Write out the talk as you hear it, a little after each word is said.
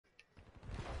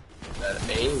That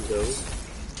aim though.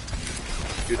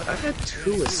 Dude, I had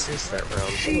 2 assists that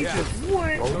round. Jesus,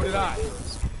 what? So did I.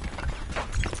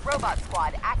 Robot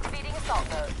squad activating assault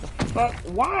mode. But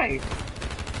why?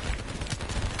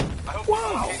 I hope Wow.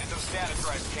 you located those status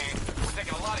drives, Kane. We're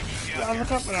taking a lot of heat I down look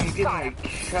here. up and I'm getting like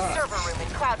shot. Server room in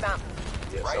Cloud Mountain.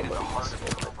 Yeah, Right in the somebody's heart of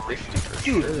the operation. 50 for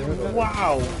Dude, sure.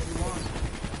 wow.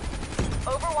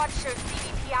 Overwatch shows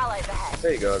CDP allies ahead.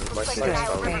 There you go, my Looks like the sight's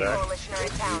Nile coming River back. Coalition are in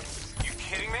town. You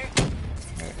kidding me?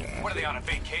 What are they on a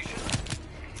vacation?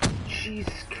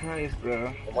 Jesus Christ,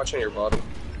 bro. I'm watching your bottom.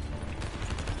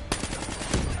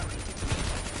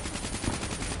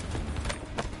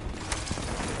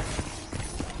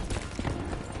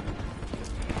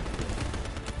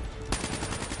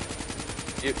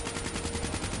 Yep.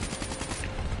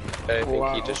 I think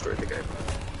Wow. he destroyed the guy.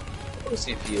 What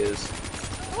see if he is.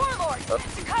 Warlord, Oh.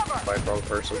 to cover. My wrong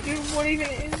person. Dude, what even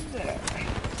is that?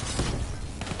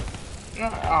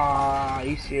 Ah, are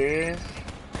you serious?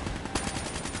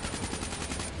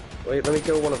 Wait, let me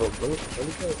kill one of them. Let me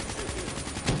kill.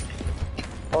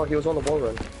 Oh, he was on the wall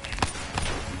run.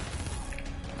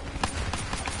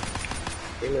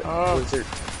 Damn it, Oh. Blizzard.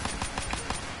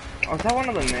 Oh, is that one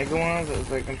of the mega ones that was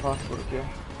like impossible to kill?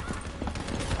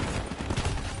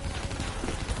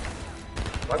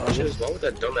 My question is, why would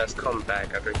that dumbass come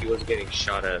back after he was getting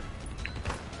shot at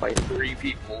by 3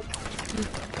 people?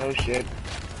 Oh shit.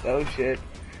 Oh shit.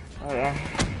 Alright,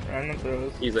 random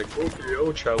throws. He's like, okay,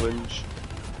 I'll challenge.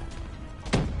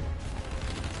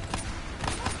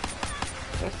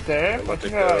 That's Sarah? I'm What about the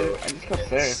to hell? go. I just killed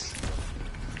Sarah.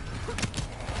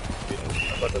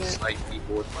 I'm about to snipe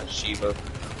people with my Shiva.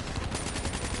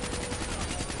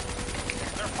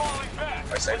 They're falling back.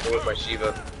 I sniped him with my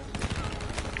Shiva.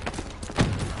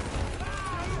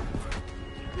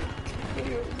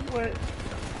 What?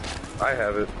 I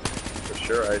have it. For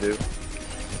sure I do.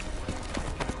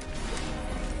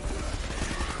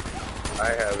 I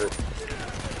have it.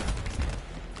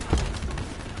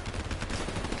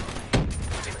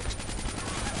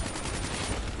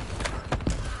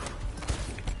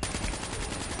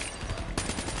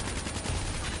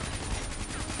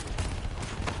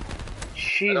 I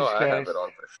Jesus know I have Christ. it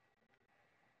on for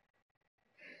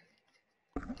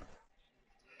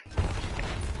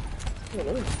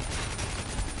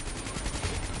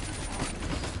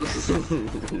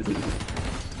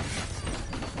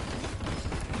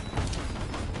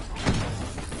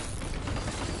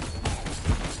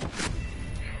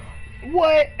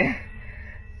What?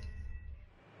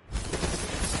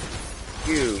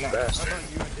 you, No. I bastard.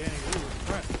 thought you and Danny Lee were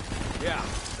friends. Yeah,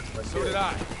 so did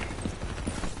I.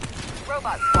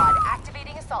 Robot squad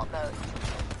activating assault mode.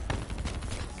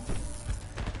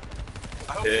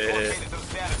 I hope you located those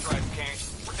status drives, Kane.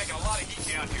 We're taking a lot of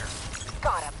heat down here.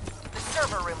 Got him. The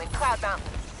server room in Cloud Mountain.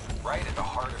 Right at the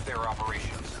heart of their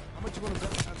operations. How much you want to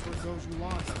bet that's where those you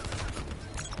want?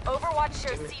 Overwatch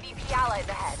shows CDP allies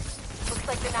ahead. Looks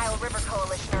like the Nile River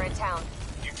Coalition are in town.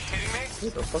 You kidding me? Who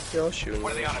the fuck y'all shooting?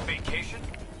 What are they on a vacation?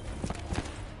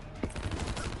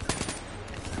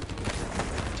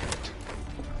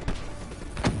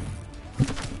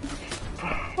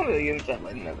 I'm gonna get shot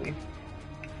by nothing.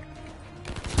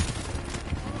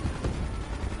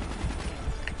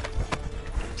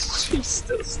 He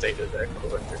still stayed in that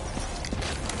corner.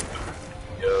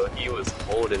 Yo, he was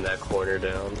holding that corner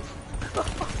down.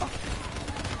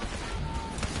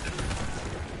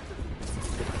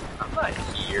 I'm not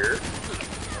here.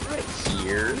 I'm not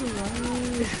here.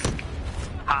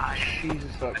 Hi.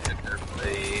 Jesus fuck. I took their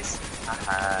place.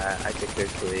 Haha, I took their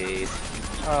place.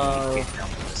 Oh. Get down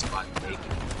from the spot, Nick.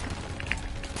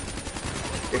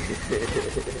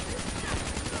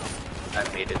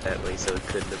 I made it that way so it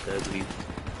couldn't look ugly.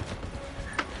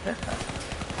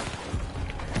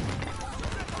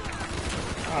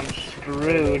 I'm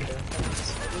screwed.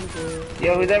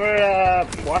 Yo, who's ever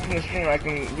watching the stream, I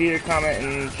can view your comment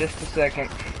in just a second.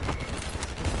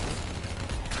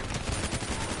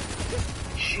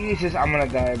 Jesus, I'm gonna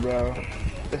die, bro.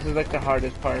 This is like the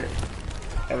hardest part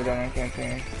ever done on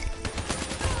campaign.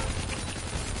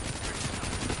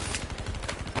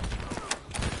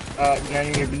 None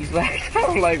of your beeswax. I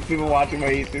don't like people watching my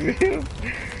YouTube videos.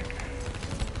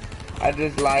 I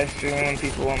just live stream when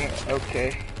people want me.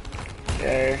 Okay.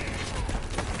 There.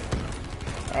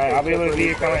 Alright, I'll be able to view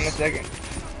your comment in a second.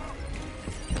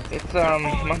 It's,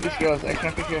 Monkey Skills,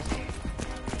 Monkey Skills.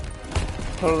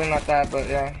 Totally not that, but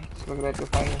yeah. Just look it up, you'll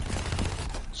find me.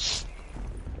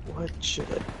 What should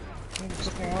I?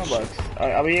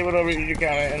 Alright, I'll be able to read your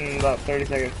comment in about 30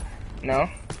 seconds. No?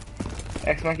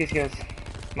 Monkey Skills.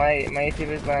 My YouTube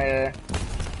is my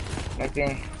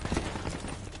thing.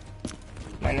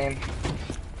 My name.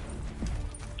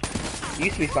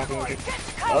 Used to be stock push.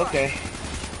 Okay.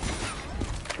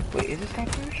 Wait, is it stock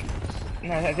push?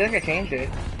 No, I feel like I changed it.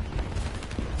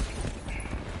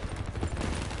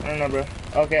 I don't know, bro.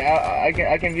 Okay,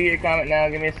 I can view your comment now.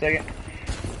 Give me a second.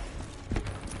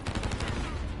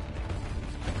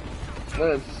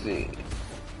 Let's see.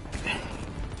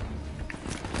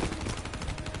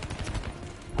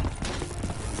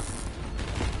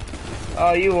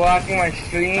 Oh, you watching my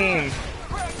stream?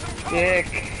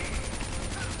 Dick.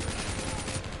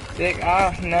 Dick,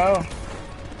 ah, no.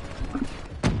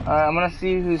 I'm gonna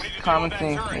see who's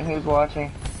commenting and who's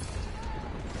watching.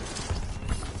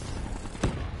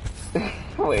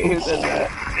 Wait, who said that?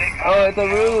 Oh, it's a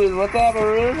Ruse. What's up,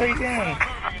 Ruse? How you doing?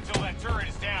 Until that turret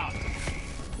is down.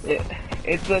 Yeah,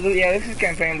 this is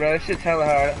campaign, bro. This shit's hella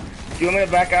hard. Do you want me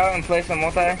to back out and play some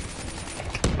multi?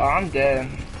 Oh, I'm dead.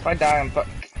 If I die, I'm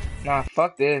Nah,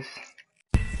 fuck this.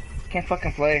 Can't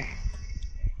fucking play.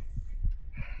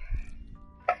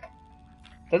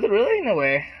 Does it really? No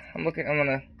way. I'm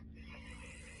gonna...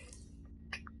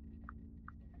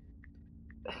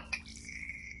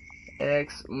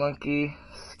 X monkey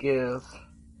skills.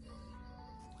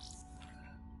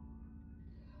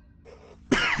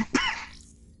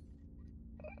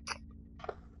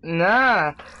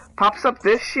 Nah, pops up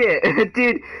this shit,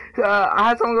 dude. I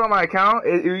had someone go on my account.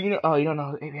 You know, oh, you don't know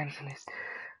who A.B. Anderson is.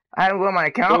 I had him go on my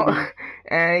account,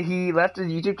 and he left his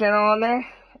YouTube channel on there.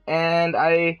 And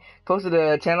I posted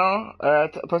a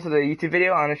posted a YouTube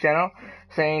video on his channel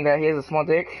saying that he has a small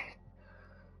dick,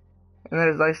 and that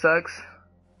his life sucks.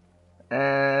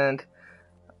 And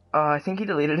I think he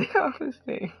deleted it off his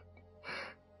thing.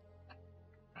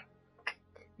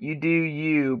 You do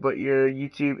you, but your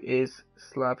YouTube is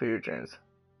sloppy returns.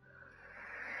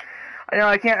 I know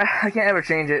I can't ever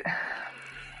change it.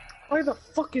 Why the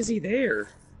fuck is he there?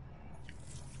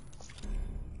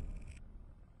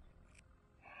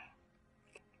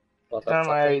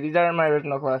 These aren't my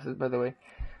original classes, by the way.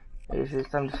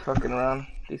 I'm just fucking around.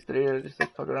 These three are just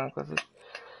like fucking around classes.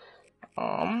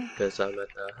 Cause I'm at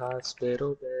the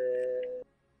hospital bed.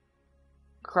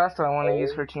 Class I want to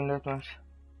use for Team Deathmatch.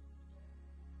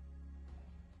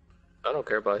 I don't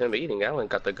care about him eating. Alan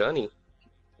got the gunny.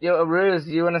 Yo, Ruse,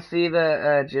 do you want to see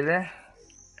the jitter?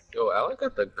 Yo, Alan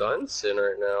got the guns in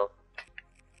right now.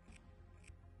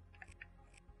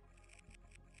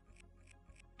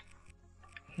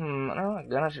 I don't know what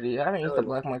gun I should use. I haven't used the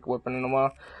black mic weapon in a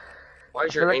while. Why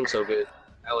is your aim so good,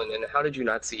 Alan? And how did you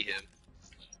not see him?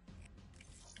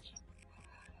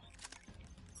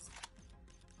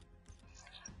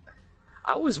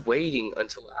 I was waiting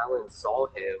until Alan saw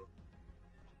him.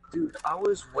 Dude, I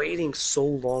was waiting so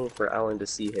long for Alan to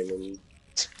see him, and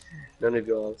none of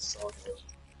y'all saw him.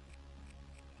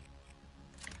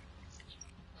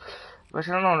 But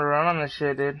I don't know how to run on this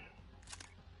shit, dude.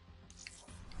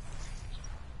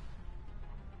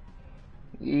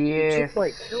 Yes,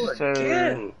 sir.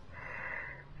 Again.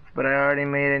 But I already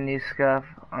made a new scuff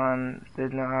on.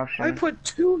 There's no option. I put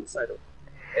 2 inside of.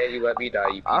 Hey, you let me die,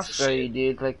 you piece I'll of show shit. you,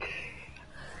 dude. Like,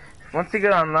 once you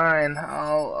get online,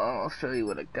 I'll show you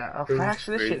what I got. Oh,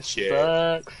 actually, this shit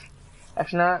sucks.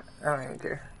 Actually, not. I don't even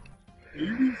care.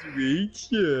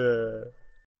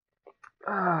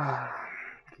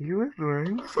 You was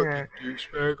right.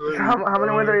 How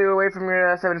many wins are you away from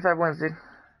your 75 wins, dude?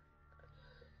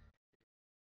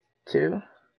 2?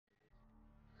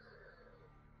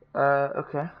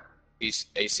 Okay.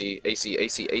 AC.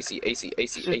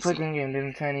 Just play game, dude.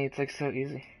 I'm telling you, it's like so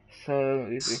easy. So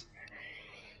easy.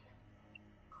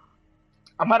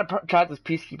 I'm about to try this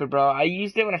Peacekeeper, bro. I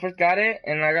used it when I first got it,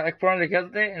 and I got like 400 kills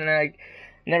with it, and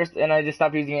then I just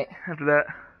stopped using it after that.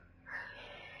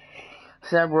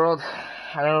 Sad world.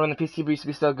 I remember when the Peacekeeper used to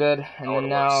be so good, and then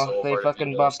now they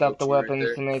fucking buffed up the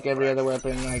weapons to make every other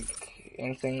weapon like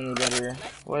insanely better.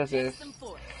 What is this?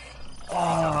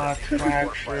 Oh,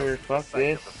 fracture. Fuck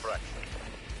this.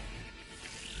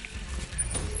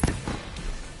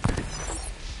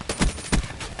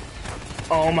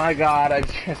 Oh my god, I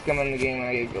just come in the game and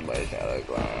I get good by a shot. Like,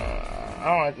 I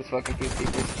don't like this fucking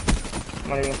Peacekeeper. I'm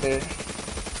not even gonna say it.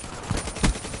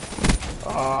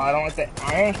 Oh, I don't like the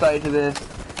iron sight to this.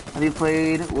 Have you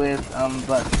played with,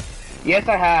 Buck? Yes,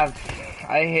 I have.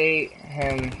 I hate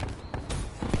him.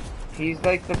 He's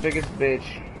like the biggest bitch.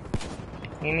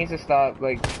 He needs to stop,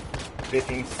 like,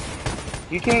 bitching.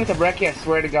 You came to Brecci, I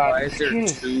swear to God. Why is there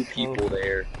 2 people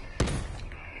there?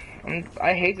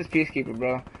 I hate this Peacekeeper,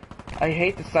 bro. I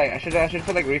hate the sight. I should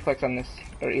put like reflex on this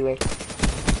or elo. The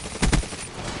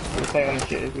sight on this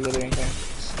shit is literally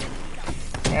insane.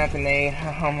 Anthony,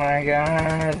 oh my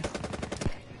god.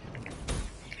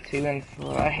 2 and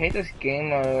 4. I hate this game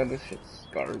mode. This shit's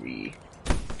garbage.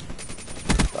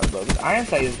 bro. This iron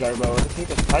sight is garbage, bro. Let's take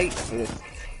a sight for this.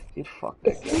 Dude, fuck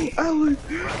that guy. Alan!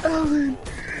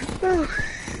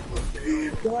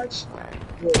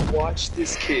 Watch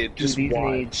this kid. Just these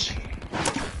watch.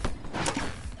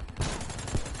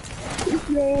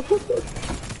 Yo,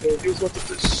 he was about to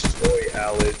destroy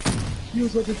Alan. He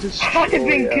was about to destroy I've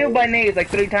been Alan. killed by nades like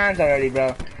 3 times already,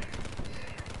 bro.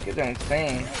 Kids are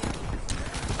insane.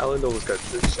 Alan almost got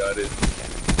shotted.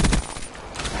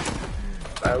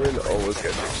 Alan almost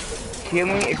got shot. Kill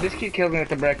me. If this kid kills me with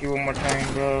the bracket one more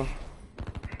time, bro.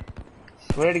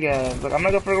 Swear to God. Look, I'm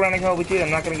gonna go for a running hole with you. I'm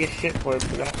not gonna get shit for it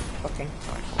because I don't fucking.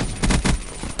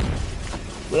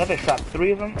 We have to shot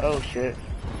 3 of them? Oh shit.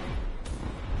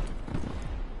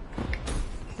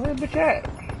 Where the bitch at?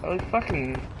 Oh, he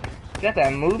fucking got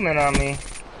that movement on me.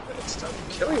 Stop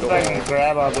killing If I can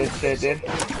grab all this shit, dude.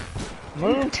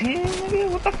 Move, team, nigga.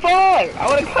 What the fuck? I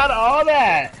would've got all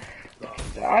that.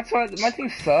 That's why my team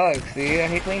sucks, dude. I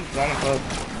hate playing Gunning Club.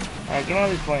 Alright, give me all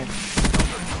these points.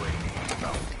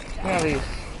 Give me all these.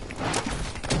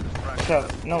 So,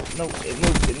 no, it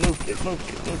moved.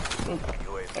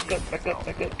 Back up.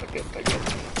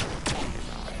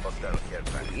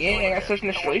 Yeah, I got switching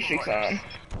the straight streaks on.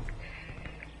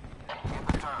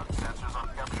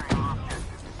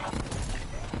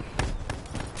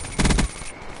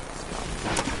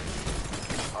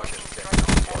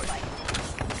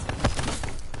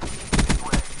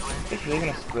 Just leaving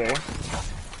a square.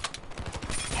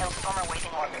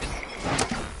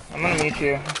 I'm gonna meet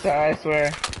you. I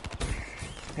swear.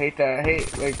 Hate that. I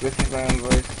hate like listening to my own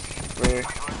voice. Swear. It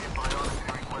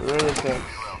really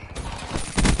sucks.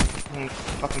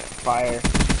 Fucking fire.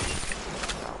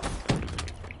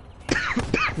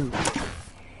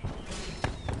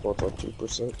 Both on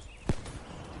 2%.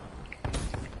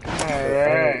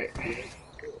 Alright.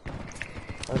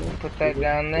 Put that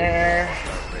down there.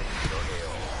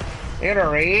 They got a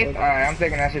wraith? Alright, I'm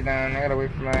taking that shit down. I gotta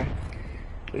wait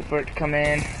for it to come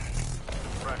in.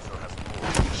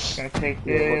 Gonna take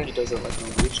Yeah, this. he doesn't like a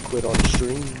rage quit on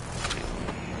stream.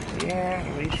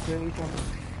 Yeah, rage quit.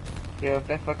 Yeah, if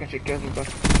that fucking shit kills me, bro.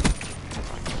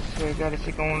 So I got a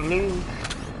shit gonna lose.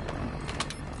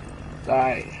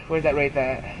 Alright, where's that wraith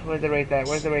at? Where's the wraith at?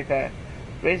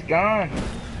 Wraith's gone.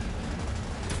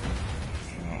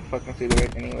 I don't fucking see the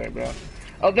wraith anywhere, bro.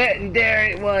 Oh, there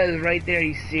it was, right there.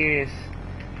 You serious?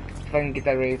 If I can get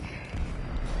that wraith.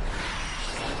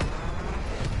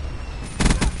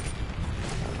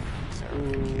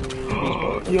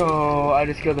 Yo, I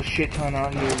just killed a shit ton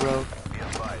out here, bro.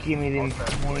 Give me them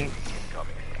points.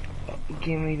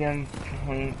 Give me them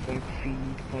points and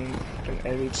feed points and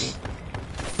everything.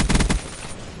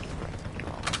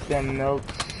 Them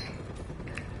notes.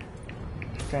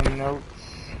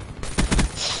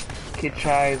 Kid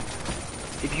tries.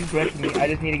 If you break me, I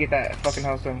just need to get that fucking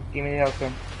hellstone. Give me the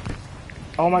hellstone.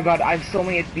 Oh my god, I have so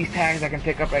many of these tags I can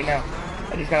pick up right now.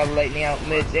 I just gotta lightning out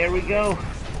mid. There we go.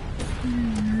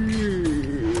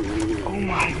 Oh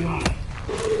my god.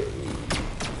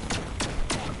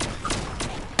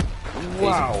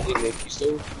 Wow. Hey, Nick,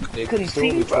 Nick, Couldn't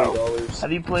see me, bro.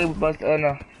 Have you played with Bust? Oh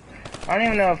no. I don't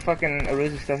even know if fucking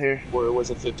Arusa's still here. Or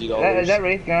was it $50? Is that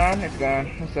wraith gone? It's gone.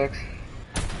 It sucks.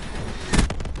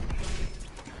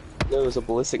 No, it was a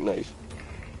ballistic knife.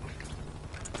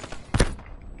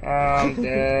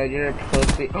 Dead. You're a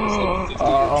pussy.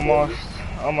 Almost.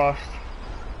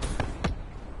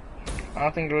 I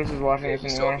don't think Arusa's watching this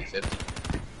anymore.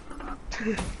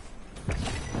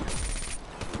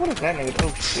 What is that nigga?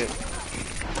 Oh shit.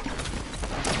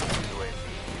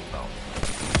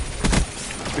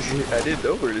 I didn't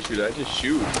know where to shoot, I just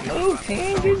shoot. No,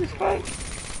 team, Jesus Christ.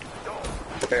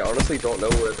 Okay, I honestly don't know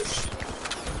where to shoot.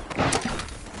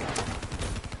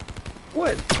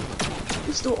 What?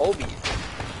 It's still Obi.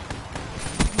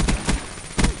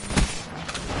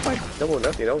 What? Double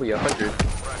nothing, that'll be 100.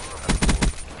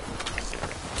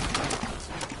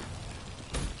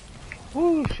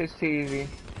 Woo, shit's too easy.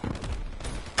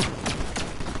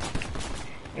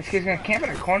 This kid's gonna camp in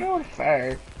a corner with a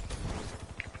fire.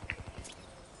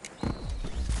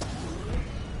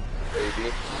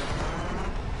 Maybe.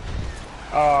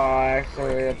 Oh,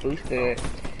 actually, I boosted it.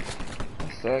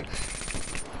 That sucks.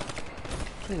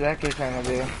 What is that kid trying to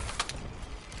do?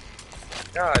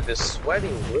 God, this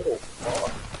sweating little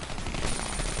fuck.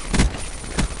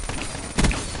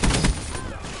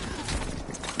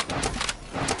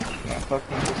 Nah,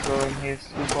 fucking just go in here,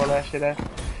 scoop all that shit out.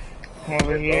 Come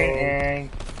over here and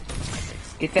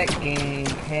get that game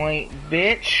point,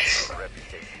 bitch.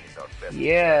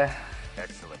 Yeah.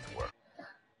 Excellent work.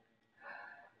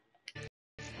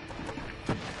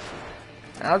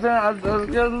 I was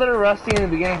a little rusty in the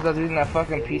beginning because I was using that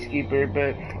fucking Peacekeeper,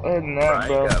 but other than that,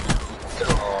 bro.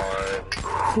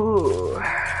 Whew.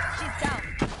 She's down.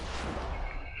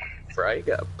 Fry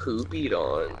got poopied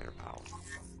on. Firepower.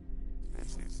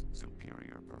 This is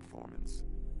superior performance.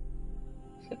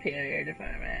 Superior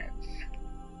performance.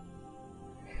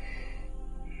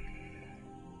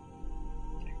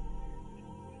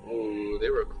 Ooh, they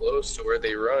were close to where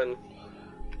they run.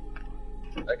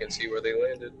 I can see where they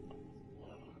landed.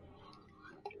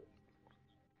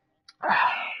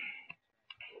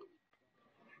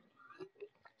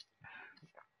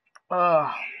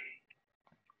 Oh.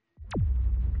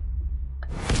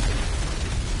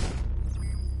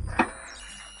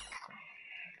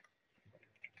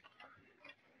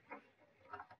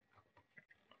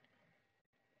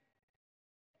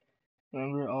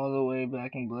 Remember all the way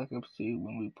back in Black Ops 2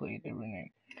 when we played every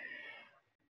night?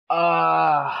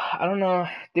 I don't know.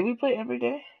 Did we play every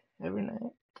day? Every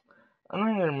night? I don't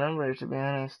even remember, to be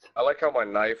honest. I like how my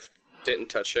knife didn't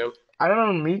touch him. I don't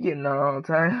remember me getting that all the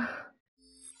time.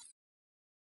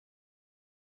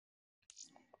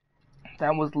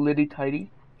 That was litty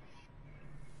tighty.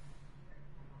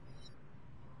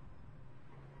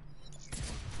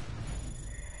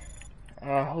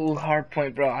 Ooh,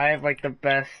 hardpoint, bro. I have like the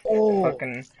best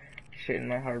fucking shit in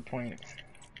my hardpoint.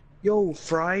 Yo,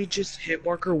 Fry just hit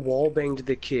marker wallbanged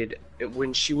the kid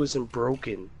when she wasn't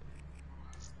broken.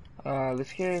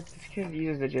 This kid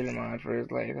uses the Jedi mod for his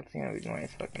life. That's the only reason why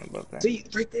he's fucking above that. See,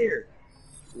 right there.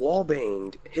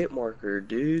 Wallbanged, hit marker,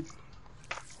 dude.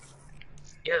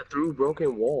 Yeah, through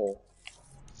broken wall.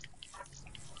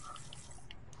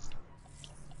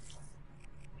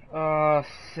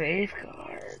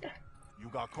 Safeguard. You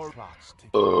got Corvax.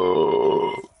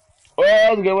 Oh,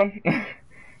 that was a good one.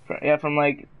 Yeah, from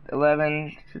like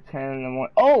 11 to 10 in the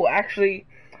morning. Oh, actually,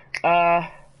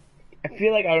 I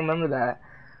feel like I remember that.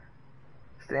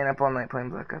 Staying up all night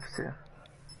playing Black Ops 2.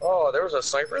 Oh, there was a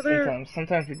sniper there?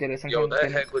 Sometimes we did it. Sometimes Yo, we that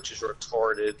didn't. head glitch is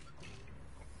retarded.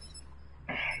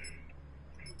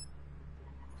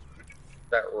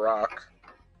 That rock.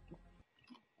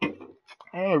 I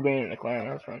remember being in the clan.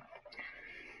 That was fun.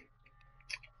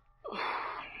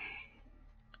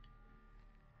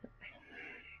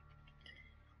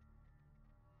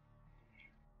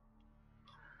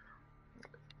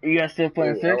 You guys still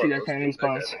playing Ooh, Search? I You want guys playing those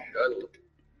Respawns? things like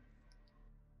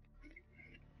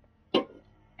that.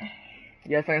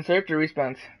 You guys playing Search or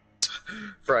Respawns?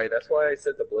 Right, that's why I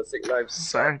said the ballistic knives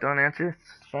suck. Fine, don't answer.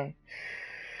 It's fine.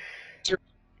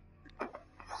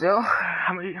 Still,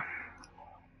 how many?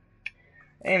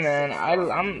 Hey man,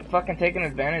 I'm fucking taking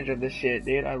advantage of this shit,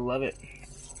 dude. I love it.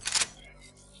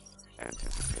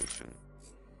 Anticipation.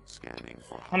 Scanning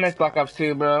for. I miss Black Ops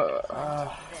 2, bro.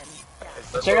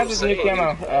 That's Check what out I'm this new saying,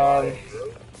 camo.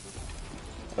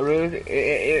 dude.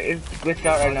 It's glitched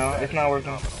out right now. It's not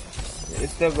working.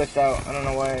 It's still glitched out. I don't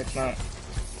know why it's not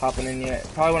popping in yet.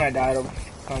 Probably when I die it'll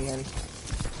come in.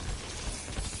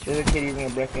 There's a kid using a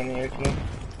brick in here too.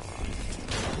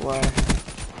 Why?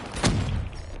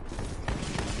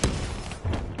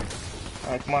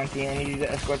 Alright, come on, T. I need you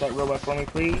to escort that robot for me,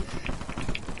 please.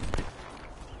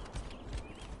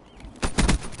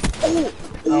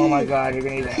 Oh my god, you're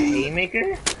gonna use a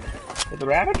haymaker? With the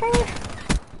rabbit fire?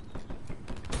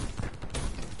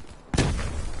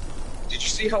 Did you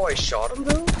see how I shot him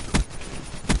though?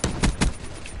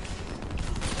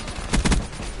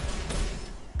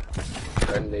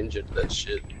 I ninja'd that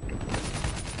shit.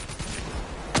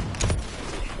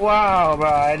 Wow, bro,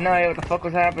 I had no idea what the fuck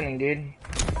was happening, dude.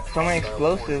 So many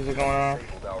explosives are going on.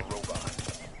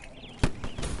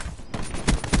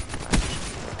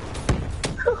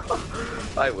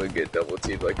 I would get double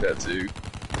teamed like that too.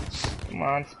 Come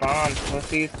on, spawn,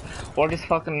 pussies. Or just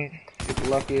fucking get the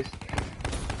luckiest.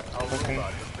 Fucking...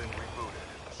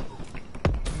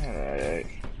 Alright.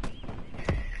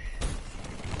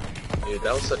 Dude,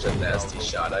 that was such a nasty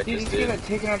shot I Dude, just you did. have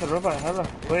taken out the robot hella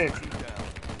quick.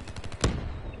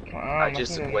 Come on, I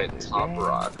just went top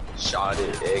rock, shot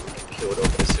it, and killed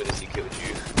him as soon as he killed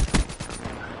you.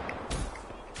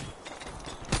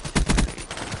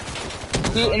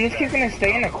 Dude, and this kid's gonna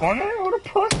stay in the corner? What a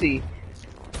pussy!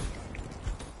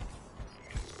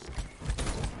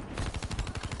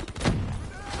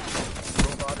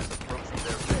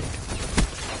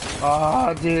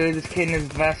 Oh, dude, this kid in his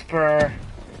Vesper.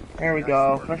 There we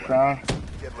go, first round.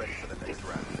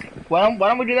 Why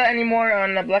don't we do that anymore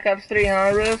on Black Ops 3,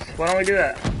 huh, Riz? Why don't we do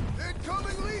that?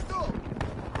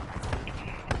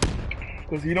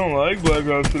 Cause you don't like Black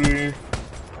Ops 3.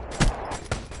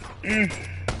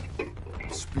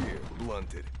 Spear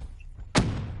blunted.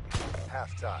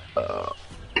 Half time.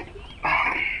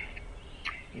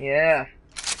 Yeah.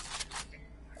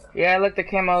 Yeah, look, the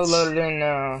camo loaded in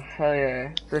now. Hell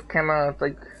yeah. The camo, it's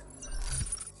like...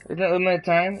 Isn't it limited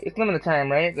time? It's limited time,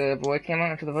 right? The void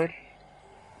camo into the void?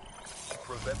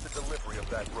 Prevent the delivery of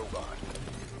that robot.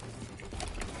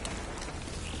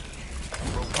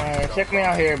 Alright, check me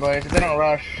out here, boys. If they don't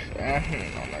rush... oh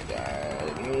my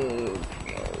god. Move.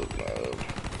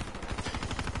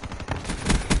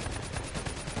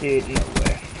 Dude, no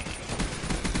way.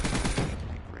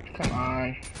 Come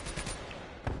on.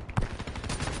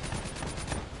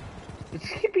 Is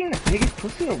he being the biggest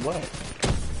pussy or what?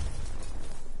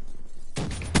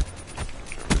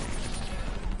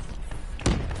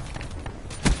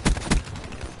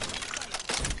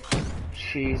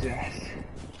 Jesus.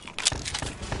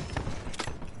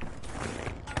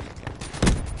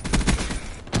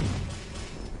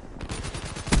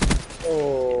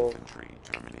 Oh. Tree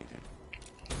terminated.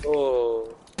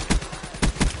 Oh.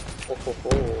 Oh, oh,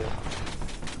 oh.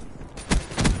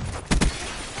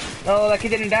 Oh, that kid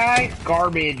didn't die?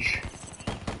 Garbage.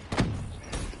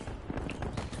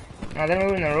 Now they're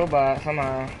moving the robot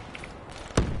somehow.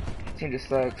 This team just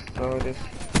sucks, so just...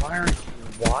 Why are you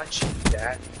watching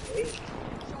that game?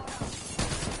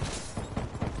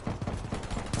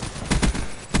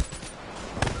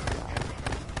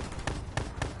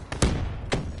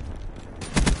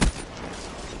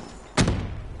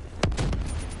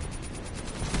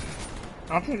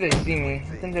 I don't think they see me.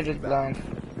 I think they're just blind.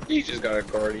 You just got a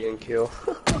Guardian kill.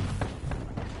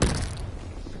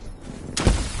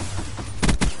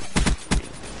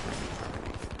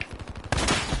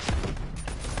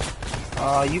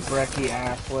 Oh, you brekkie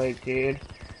ass leg, dude.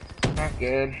 Not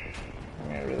good.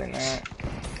 Yeah, really not.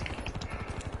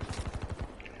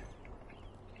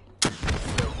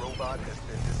 The robot has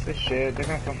been Good shit. They're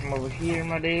gonna come from over here,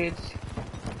 my dudes.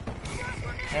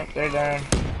 Yep, they're done.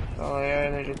 Oh yeah,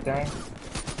 they're just done.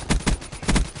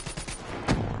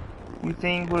 You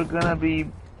think they're gonna be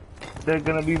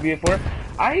BF4?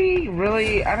 I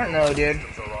don't know, dude.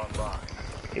 are online.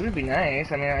 It would be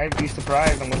nice. I mean, I'd be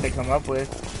surprised on what they come up with,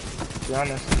 to be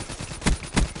honest.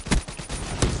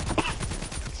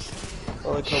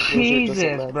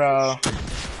 Jesus, bro.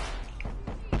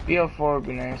 BO4 would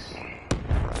be nice.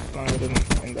 As long as it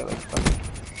didn't end up like fucking.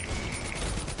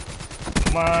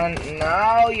 Come on,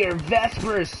 no, your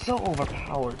Vesper is so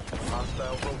overpowered.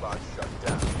 Hostile robot shut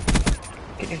down.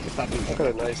 It needs to stop doing I that. got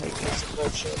a nice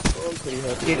headshot, so I'm pretty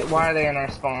happy. Dude, why are they in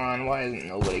our spawn? Why isn't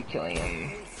nobody killing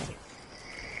him?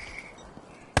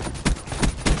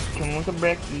 Come with a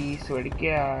brekkie, swear to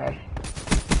God.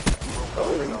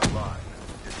 Robot online.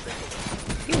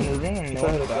 He's moving and If no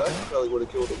I had one's a gun, about I probably would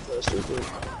have killed him faster,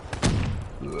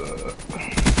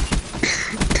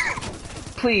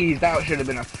 Please, that should have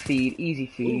been a feed. Easy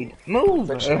feed. Move!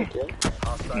 but... I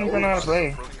don't know how to play.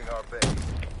 Approaching our base.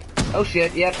 Oh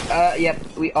shit, yep,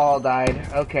 we all died.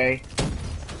 Okay.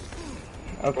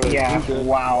 Okay, yeah,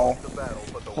 wow. The battle,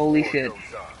 but the Holy war shit. goes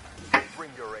on.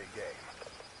 Bring your A game.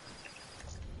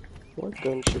 What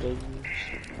gun should I use?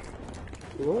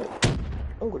 You know what?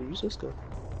 I'm gonna use this gun.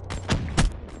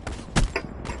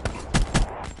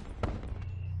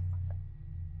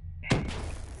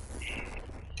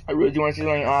 I really do want to see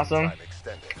something awesome. Time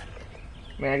extended.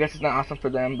 I mean, I guess it's not awesome for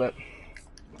them, but...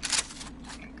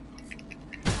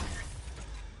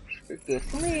 It's good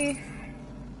for me.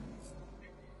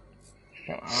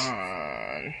 Come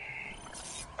on.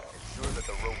 Ensure that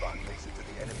the robot makes it to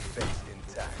the enemy base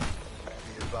intact.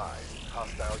 Be advised,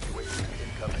 hostile UAV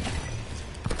incoming.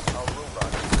 Our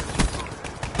robot is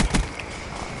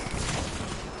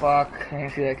Fuck, I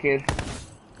didn't see that kid.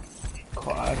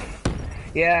 Quad.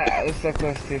 Yeah, it's so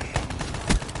close to.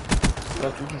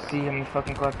 But you can see how many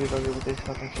fucking quad people are with this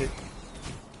fucking shit.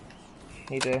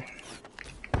 Need to.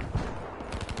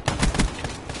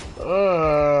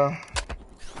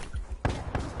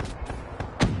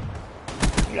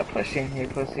 You're pushing here,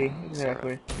 pussy.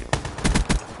 Exactly.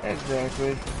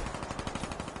 Exactly.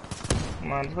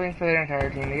 Come on, just waiting for their entire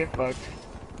team to get fucked.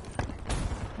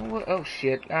 What? Oh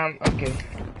shit. Okay.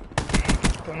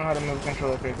 Don't know how to move the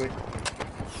controller quickly.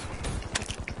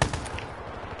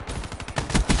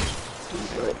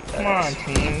 Come on,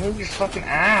 team. Move your fucking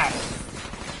ass.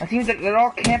 I think that they're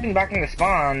all camping back in the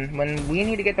spawn when we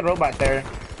need to get the robot there.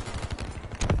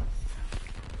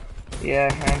 Yeah,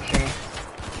 I'm sure.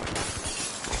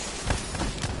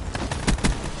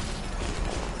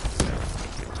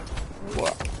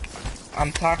 What?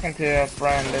 I'm talking to a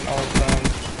friend, an old friend.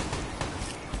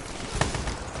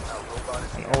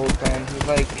 An old friend.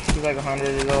 He's like 100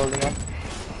 years old, you know?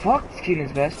 Fuck this kid in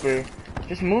his Vesper.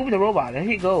 Just move the robot. There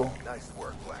you go. nice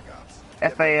work, Black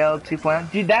Ops. FAL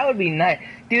 2.0. Dude, that would be nice.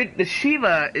 Dude, the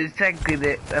Shiva is technically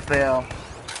the FAL.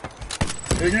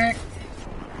 Isn't it?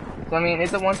 So, I mean,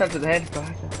 it's a one shot to the head, but...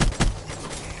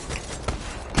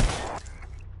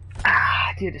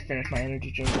 Ah, dude, just finished my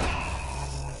energy drink.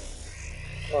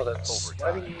 Oh, that's...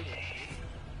 Why do you...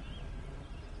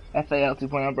 FAL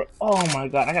 2.0, bro. Oh my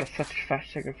god, I got such a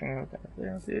fast trigger finger with that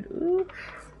FAL, dude. Ooh.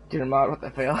 Dude, mod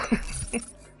with FAL.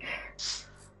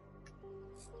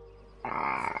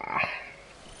 Ah.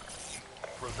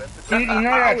 Dude, you know what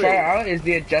I gotta try out is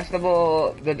the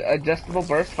adjustable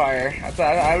burst fire.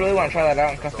 I really want to try that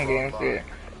out in custom games, dude.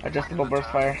 Adjustable burst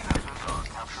fire.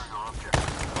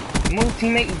 Move,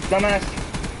 teammate, you dumbass.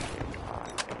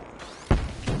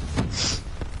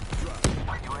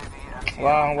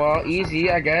 Wow, well,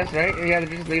 easy, I guess, right? Yeah,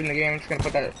 they're just leaving the game. I'm just gonna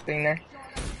put that thing there.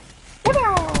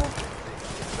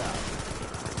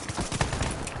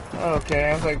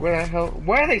 Okay, I was like, where the hell?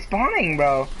 Where are they spawning,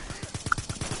 bro?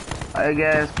 I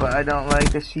guess, but I don't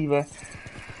like the Shiva.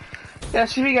 Yeah,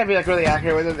 Shiva gotta be like really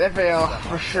accurate with it. FAL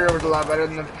for sure was a lot better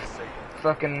than the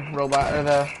fucking robot or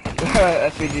the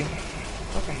SVG.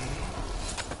 Fucking,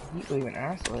 you leave an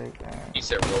ass like that. You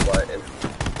said robot and...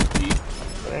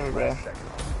 Whatever, bro.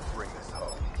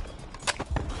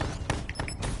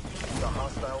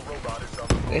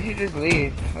 They should just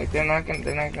leave. Like they're not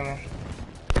gonna.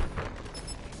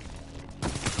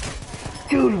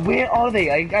 Dude, where are they?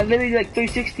 I literally like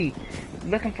 360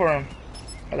 looking for them.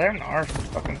 Oh, they're on our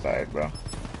fucking side, bro.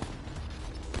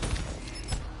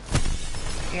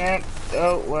 Yep.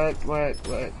 Oh, what?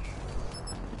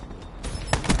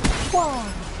 Wow.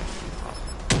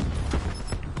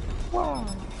 Wow.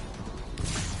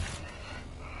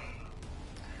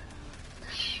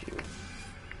 Shoot.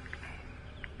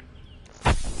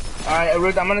 Alright,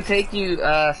 Ruth, I'm gonna take you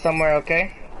somewhere,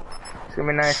 okay? It's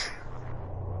gonna be nice.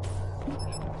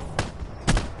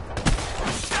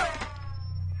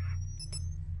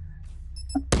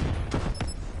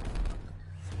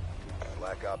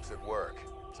 Black Ops at work.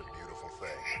 It's a beautiful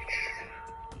thing.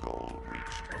 Goal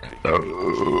reached.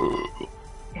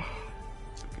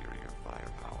 Superior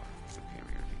firepower,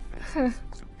 superior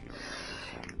defense, superior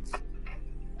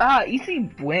performance.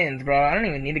 EC wins, bro. I don't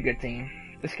even need a good team.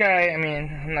 This guy, I mean,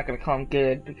 I'm not gonna call him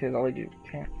good because all I do is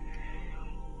camp.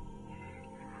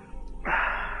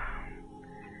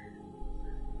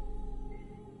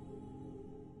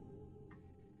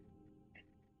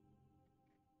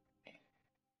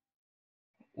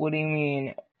 What do you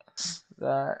mean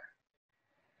that?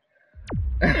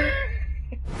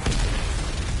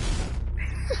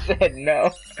 Said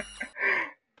no.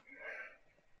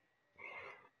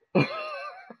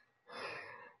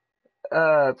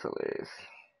 That's hilarious.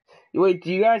 Wait,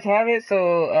 do you guys have it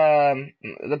so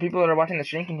the people that are watching the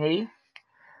stream can hear you?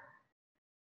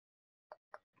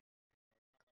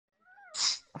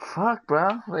 Fuck,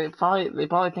 bro. They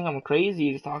probably think I'm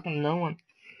crazy just talking to no one.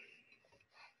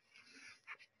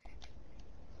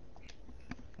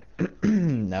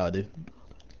 No, dude.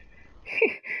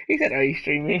 He said, "Are you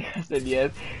streaming?" I said,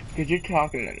 "Yes," because you're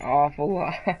talking an awful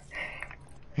lot.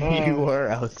 You were.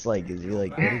 I was like, is he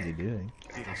like, what is he doing?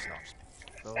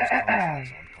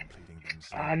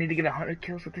 I need to get 100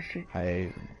 kills with this shit.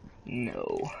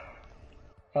 No.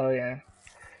 Oh yeah.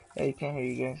 Yeah, you can't hear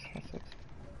you guys. That sucks.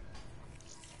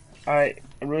 Alright,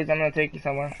 Ruiz, I'm gonna take you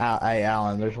somewhere. Hey,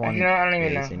 Alan, there's one. Actually, no, I don't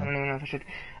even know. I don't even know if I should.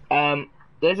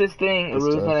 There's this thing,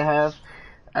 Ruiz, that I have.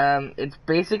 It's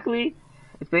basically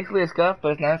a scuff,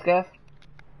 but it's not a scuff.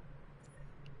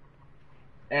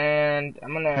 And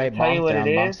I'm gonna tell you what it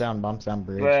is. Bumps down,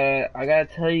 bridge. But I gotta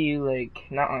tell you, like,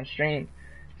 not on stream.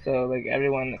 So, like,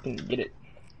 everyone can get it.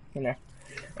 You know.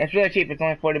 And it's really cheap. It's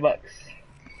only $40.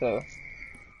 So,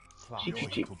 cheap.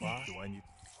 Cheap.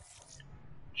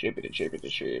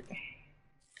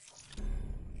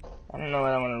 I don't know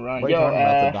what I want to run. Wait, talking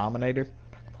about the Dominator?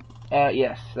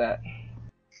 Yes, that.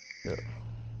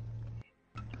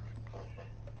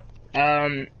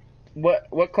 Yeah.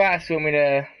 What class do you want me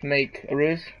to make,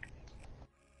 Aruz?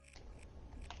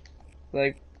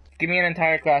 Like, give me an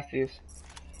entire class to use.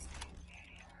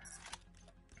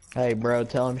 Hey, bro,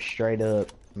 tell him straight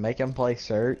up. Make him play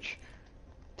search.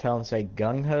 Tell him say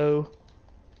gung ho.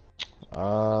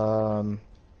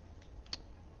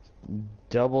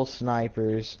 Double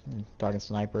snipers. Talking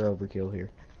sniper overkill here.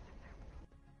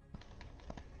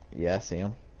 Yeah, I see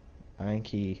him. I think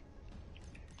he...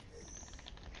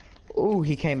 Ooh,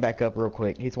 he came back up real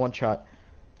quick. He's one shot.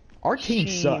 Our team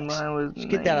sucks. Just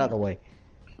get that out of the way.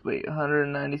 Wait,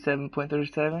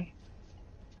 197.37?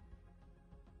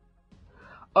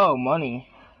 Oh, money.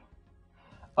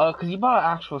 Oh, cause you bought an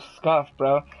actual scuff,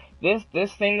 bro. This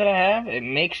thing that I have, it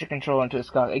makes your controller into a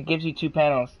scuff. It gives you 2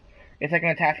 panels. It's like an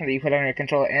attachment that you put on your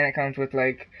controller, and it comes with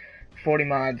like 40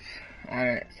 mods. on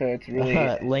it, so it's really.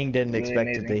 Ling didn't really expect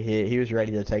it to amazing. hit. He was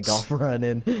ready to take off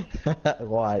running.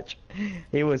 Watch.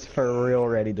 He was for real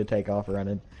ready to take off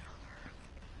running.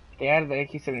 They added the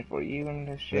AK-74U and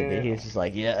this But shit. he was just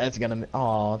like, yeah, that's gonna.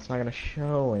 Oh, it's not gonna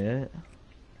show it.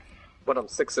 But I'm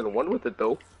 6-1 with it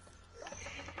though.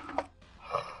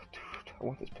 Dude, I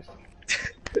want this pistol.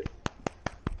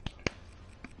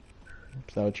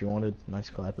 Is that what you wanted? Nice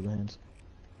clap of the hands.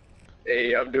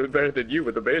 Hey, I'm doing better than you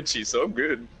with the Banshee, so I'm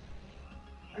good.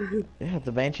 Yeah,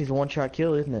 the Banshee's a one-shot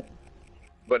kill, isn't it?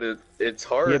 But it's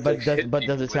hard. Yeah, to but hit does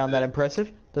people it sound with that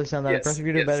impressive? Does it sound that Yes, impressive?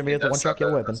 You're doing yes, better than me it with the does one-shot sound kill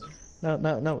that weapon.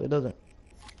 impressive. No, it doesn't.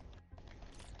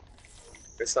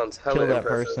 It sounds hella Kill that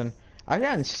impressive. person. I've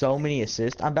gotten so many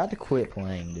assists. I'm about to quit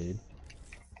playing, dude.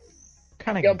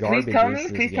 Kind of Yo, garbage please tell is me,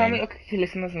 this please tell me. game. Okay,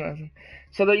 listen.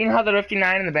 So that you know how the Rifty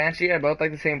 9 and the Banshee are both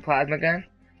like the same plasma gun?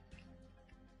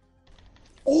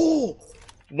 Oh!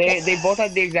 They both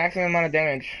have the exact same amount of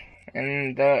damage,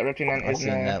 and the Rifty 9 I've is seen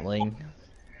that, Ling.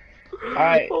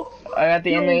 Alright, I got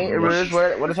the M8. Yo. Ruse,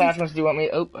 what attachments do you want me?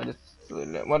 Oh, I just.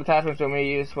 What attachments do you want me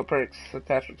to use? What perks?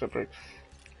 Attachments, what perks?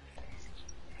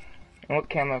 And what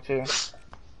camo too?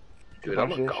 Dude, I'm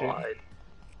Bunch a of shit.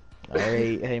 god.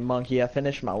 Hey, monkey, I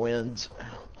finished my wins.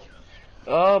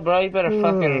 Oh, bro, you better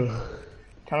fucking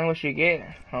tell me what you get,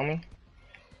 homie.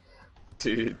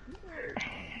 Dude.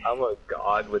 I'm a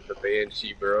god with the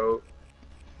Banshee, bro.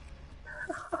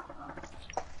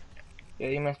 Yeah,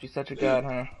 you must be such a god,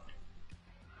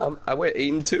 huh? I went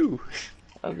 8-2.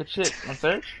 Oh, good shit. On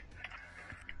search? I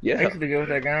Yeah. used to be good with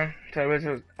that gun. So I wish it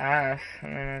was ass.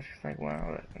 And then I was just like,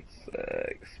 wow, that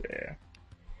sucks, yeah.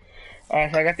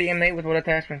 Alright, so I got the M8 with what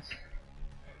attachments?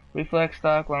 Reflex,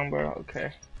 stock, long barrel,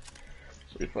 okay.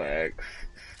 Reflex,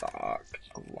 stock,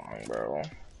 long barrel.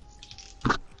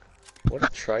 What a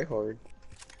tryhard.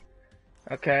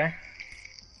 Okay.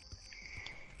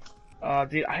 Oh,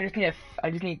 dude, I just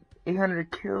need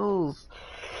 800 kills.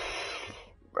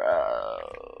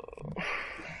 Bro.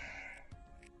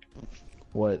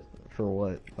 What? For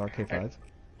what? RK5?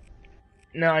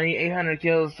 No, I need 800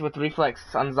 kills with reflex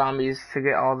on zombies to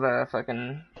get all the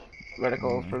fucking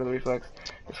reticles for the reflex.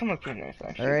 This one looks pretty nice,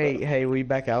 actually. Alright, hey, we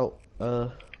back out.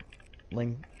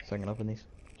 Ling, so I can open these.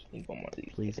 Just need one more of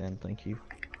these. Please and thank you.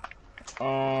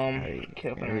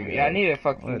 Kill here we for Yeah, I go. need to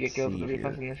fucking Let's get kills with see the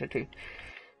reflex here. in this shit too.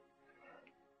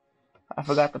 I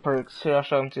forgot the perks. Here, I'll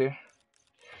show them to you.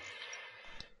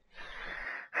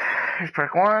 There's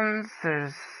perk 1s,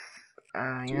 there's,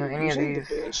 you know, any of Using these.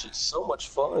 the Banshee's so much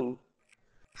fun.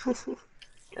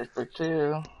 There's perk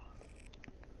 2.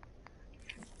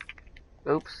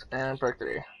 Oops, and perk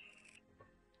 3.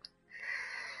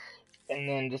 And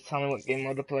then just tell me what game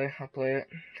mode to play. I'll play it.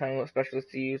 Tell me what specialist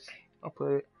to use. I'll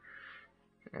play it.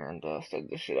 And start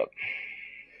this shit up.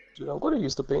 Dude, I'm gonna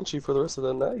use the Banshee for the rest of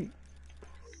the night.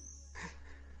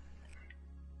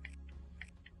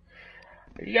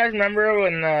 Do you guys remember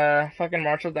when fucking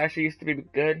Marshalls actually used to be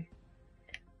good?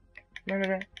 Remember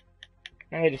that?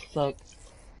 Now they just suck.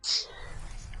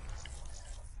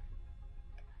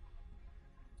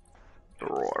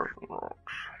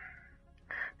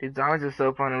 Dude, zombies are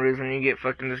so fun and Ruse. When you get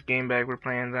fucking this game back, we're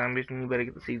playing zombies, and you better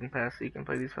get the season pass so you can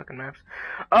play these fucking maps.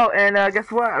 Oh, and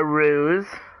guess what, Ruse?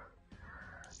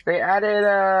 They added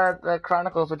the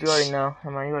Chronicles, which you already know.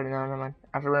 Never mind, you already know. Never mind.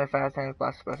 After running fast, hands,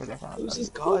 blast, special death. Who's this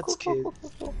God's kid?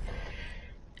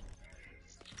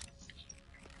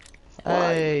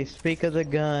 Hey, speak of the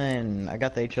gun. I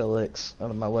got the HLX out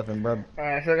of my weapon, bro.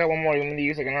 Alright, so I got one more. You want me to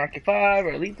use like an RK5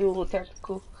 or lethal or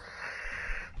tactical?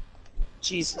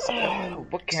 Jesus.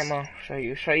 What camo should I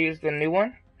use? Should I use the new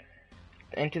one?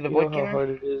 Into the You void know how cannon? hard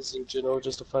it is in general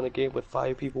just to find a game with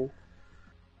 5 people?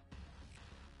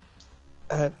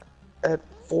 At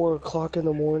 4 o'clock in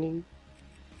the morning?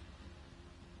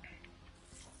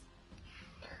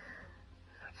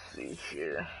 Let's see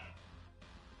here.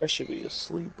 I should be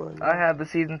asleep by now. I have the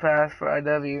season pass for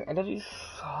IW. IW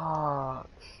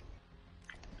sucks.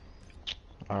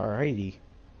 Alrighty.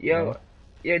 Yo,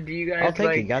 yeah, do you guys I'll take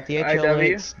like it. Got the IW?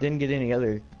 HLX. Didn't get any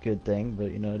other good thing,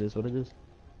 but you know, it is what it is.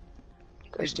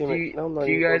 Gosh Do damn it. you, Now I'm not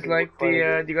do you even guys gonna like find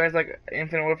the it. do you guys like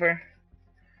Infinite Warfare?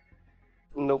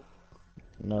 Nope.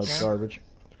 No, it's No? garbage.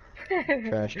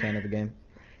 Trash can of a game.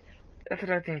 That's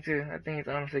what I think too. I think it's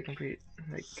honestly complete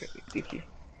like geeky.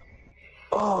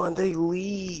 Oh, and they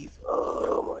leave.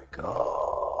 Oh my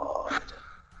god.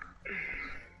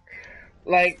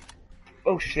 Like,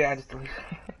 oh shit, I just deleted.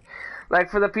 Like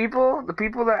for the people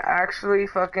that actually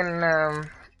fucking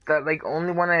that like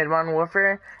only wanted Modern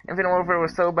Warfare, Infinite Warfare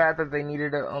was so bad that they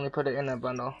needed to only put it in a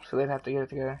bundle, so they'd have to get it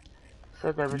together.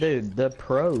 So garbage. Dude, the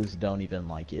pros don't even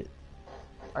like it.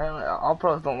 All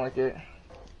pros don't like it.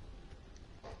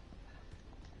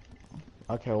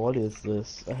 Okay, what is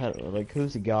this? Like,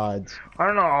 who's the gods? I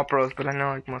don't know all pros, but I know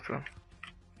like most of them.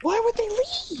 Why would they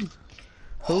leave?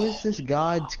 Who is this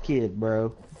gods kid,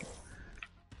 bro?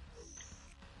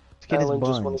 This kid is Alan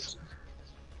just wanted buns.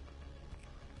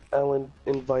 to... Alan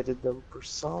invited them for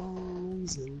some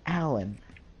reason. Alan.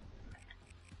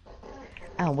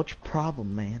 Alan, what's your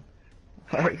problem, man?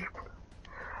 Like,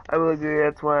 I will agree.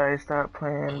 That's why I stopped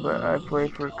playing, but I play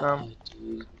for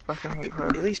Dude, fucking hate at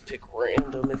pubs. least pick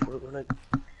random if we're gonna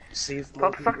save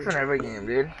more Pub sucks people. in every game,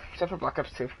 dude. Except for Black Ops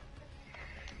 2.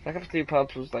 Black Ops 3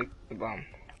 pubs was like the bomb.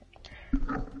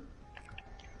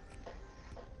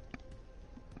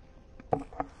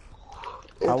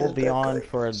 I will be on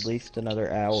for at least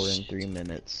another hour and 3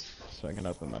 minutes, so I can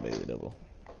open my daily double.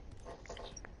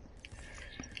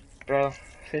 Bro,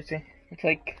 50. It's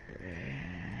like...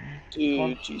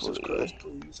 Dude, Jesus Christ,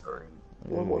 please hurry.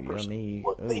 One more Ooh, person. yummy.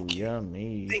 What? Ooh, Thank you.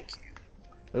 yummy. Thank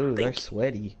you. Ooh, they're Thank you.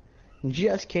 sweaty.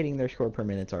 Just kidding, their score per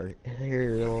minutes are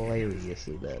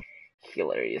hilariously bad.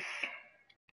 hilarious.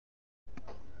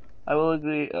 I will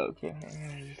agree. Okay.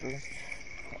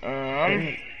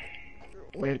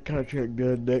 Win contract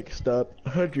good, next up.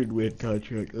 100 win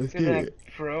contract, let's get it.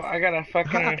 Bro, I got a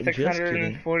fucking Just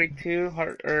kidding. 642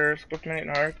 heart score per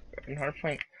minute in hard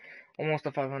point. Almost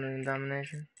a 500 in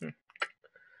domination. Thank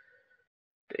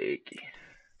you.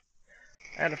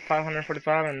 I had a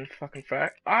 545 in fucking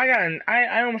frac.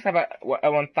 I almost have a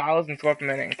 1000 score per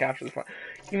minute in capture this one.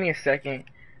 Give me a second.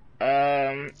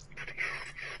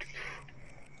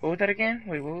 What was that again?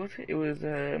 Wait, what was it? It was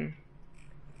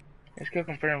it's kill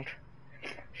confirmed.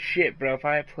 Shit, bro. If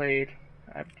I had played,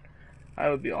 I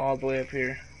would be all the way up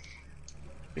here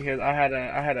because I had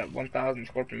a 1000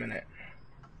 score per minute.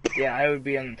 Yeah, I would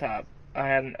be on the top. I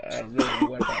had literally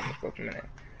 1000 score per minute.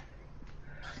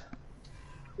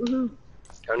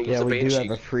 Yeah, we do have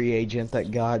a free agent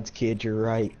that God's kid, you're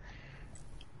right.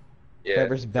 Yeah,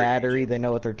 Whoever's battery, they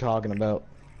know what they're talking about.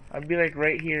 I'd be like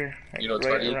right here. Like you know what's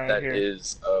right funny? around That here.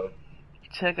 is,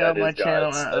 Check that out my is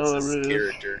channel God's, at that's his Ruse.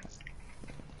 character.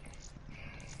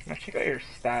 Now check out your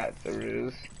stats,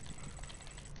 Ruse.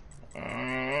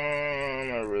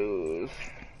 Ruse.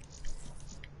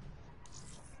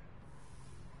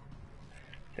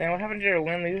 Damn, what happened to your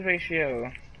win-lose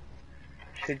ratio?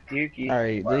 Shiduki.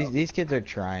 Alright, these kids are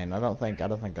trying. I don't think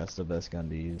that's the best gun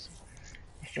to use.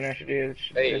 What I should do is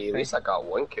Hey, at least I got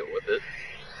one kill with it.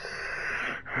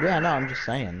 Yeah, no, I'm just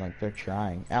saying, like, they're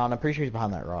trying. Alan, I'm pretty sure he's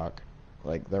behind that rock.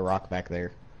 Like, the rock back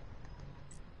there.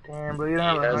 Damn, but you don't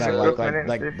have a Yeah, hundred No, That's score right.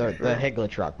 like minutes. the head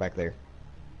glitch rock back there.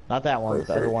 Not that one,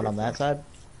 the other one on that side.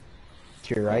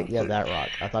 To your right? Yeah, that rock.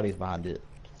 I thought he was behind it.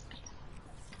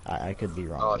 I could be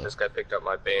wrong. Oh, though. this guy picked up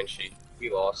my Banshee.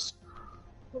 We lost.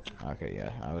 Okay,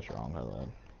 yeah, I was wrong. Hello.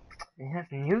 He has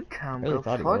Newtown, I really bro.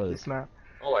 thought he Fuck was. this map.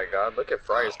 Oh my god, look at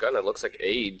Fry's gun. It looks like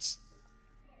AIDS.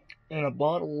 In a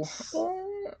bottle.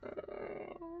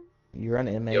 You run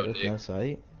inmate Yo, with Nick. no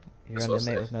sight? You That's run what I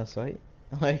inmate said. with no sight?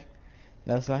 Like,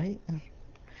 no sight?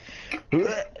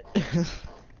 I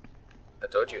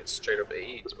told you it's straight up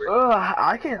AIDS. Bro.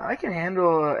 I can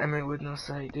handle Emmett with no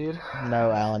sight, dude.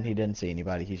 No, Alan, he didn't see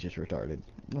anybody. He's just retarded.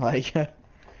 Like, cause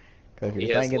He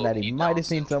you're has thinking that he low-key might Down have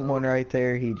seen syndrome. someone right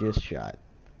there, he just shot.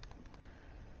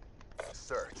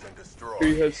 Search and destroy.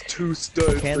 He has 2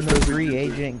 studs. Can but the doesn't free use it.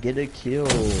 agent get a kill?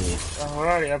 Oh, we're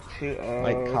already up to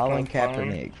Like Colin okay, fine.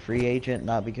 Kaepernick, free agent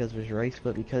not because of his race,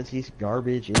 but because he's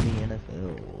garbage in the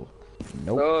NFL.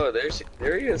 Nope. Oh, there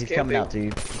he is. He's camping. coming out to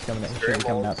you. He's coming out. He should be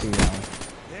coming out to you, Alan.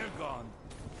 They're gone.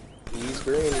 He's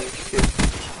green.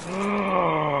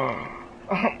 Oh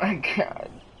my god.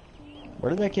 Where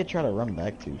did that kid try to run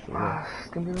back to for real? It's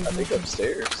gonna be I like think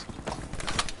upstairs.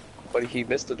 But he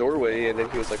missed the doorway, and then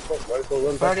he was like, "Fuck, might as well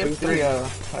run back already to up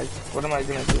 3 like, what am I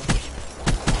gonna do?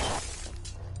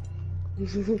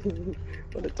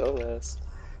 What a dumbass.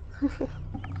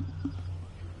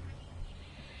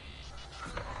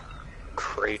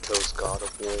 Kratos God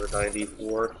of War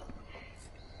 94.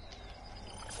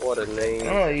 What a I name.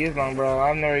 don't really use long, bro.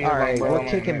 I've never used long, Alright, bro. we're I'm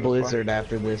not kicking gonna Blizzard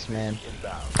after this, man.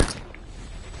 Inbound.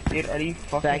 Dude, are you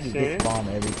fucking Faggy serious? gets bombed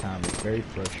every time. It's very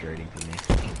frustrating for me.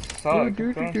 Suck.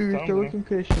 Throw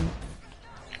concussion.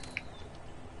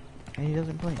 And he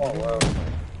doesn't play. Oh, wow.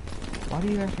 Why do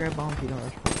you guys grab bombs if you don't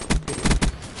rush?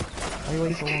 Why you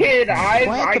wait so long? Kid, Plant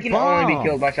I the can only be bomb!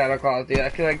 killed by Shadow Claws, dude. I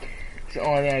feel like it's the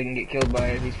only thing I can get killed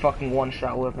by is these fucking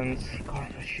one-shot weapons.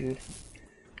 God, shoot.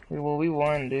 Well, we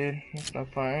won, dude. That's not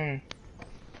fun.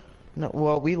 No,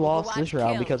 well, we lost this Watch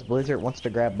round kill. because Blizzard wants to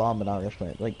grab bomb but not rush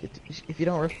plant. Like, if you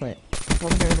don't rush plant, how are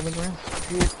they gonna win the round?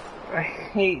 Dude, I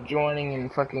hate joining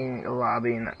and fucking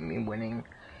lobby and not me winning.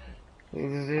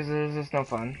 It's just no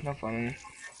fun. No fun.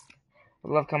 I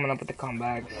love coming up with the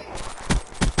comebacks.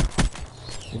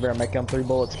 You better make them 3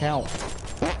 bullets count.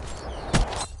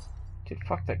 Dude,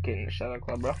 fuck that kid in the Shadow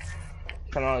Club, bro.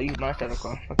 Trying to use my Shadow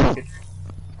Club. Fuck that kid.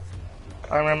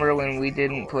 I remember when we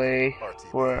didn't play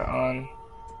for on.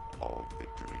 All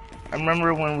victory. I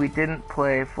remember when we didn't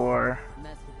play for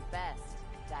Mess with the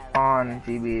best. on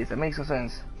GBs. That makes no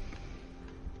sense.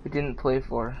 We didn't play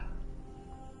for.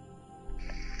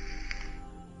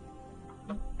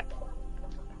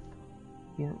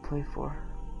 We didn't play for.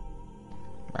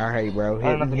 Alright, bro. I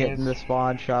don't know if it Hitting means- the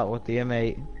spawn shot with the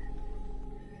M8.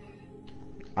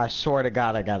 I swear to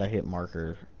God, I got a hit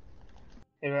marker.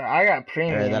 Yeah, I got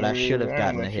premium. Or that I dude. should have don't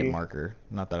gotten know a about hit you. marker.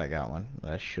 Not that I got one.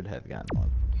 But I should have gotten one.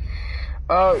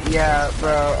 Oh yeah, bro.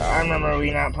 I remember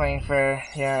we not playing fair.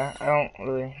 Yeah, I don't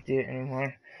really do it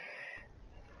anymore.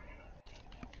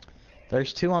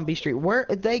 There's 2 on B Street. Where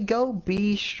they go?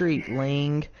 B Street,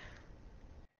 Ling.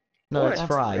 No, What? it's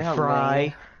Fry. Yeah, Fry.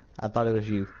 Ling. I thought it was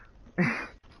you.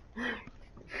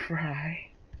 Fry.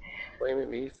 Blaming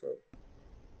me for.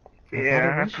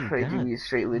 Yeah, I was you, play God. GB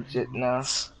straight legit now.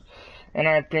 And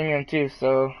I have premium too,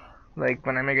 so like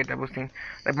when I make a doubles team,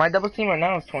 like my doubles team right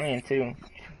now is 20-2.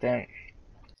 Damn.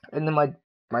 And then my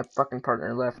fucking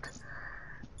partner left.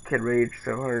 Kid raged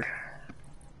so hard.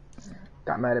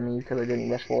 Got mad at me because I didn't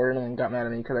rush forward, and then got mad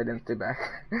at me because I didn't stay back.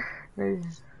 Are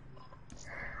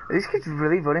these kids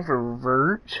really voting for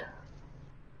Verge?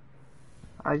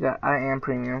 I am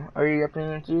premium. Are you got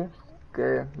premium too?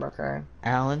 Good, about time.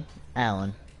 Alan.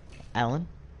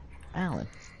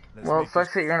 Let's Well, make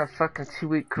sucks that you're on a fucking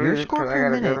 2-week Your cruise score because I for a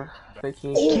gotta go minute. to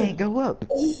vacation. You can't go up.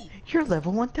 You're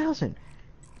level 1000.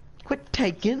 Quit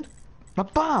taking my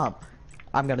bomb.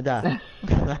 I'm gonna die.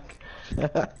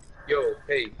 Yo,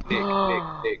 hey,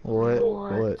 Nick. What?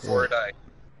 Before I die.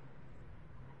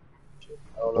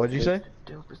 I don't know What'd you if say?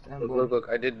 Dopest Look, emblem. look,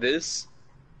 I did this,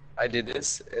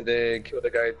 and then killed a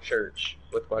guy at church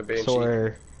with my banshee.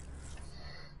 Swear.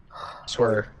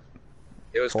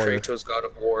 It was Swear. Kratos God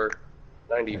of War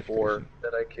 94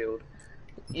 that I killed.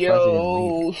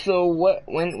 Yo, so what?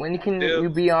 When can Dude. you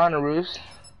be on a roost?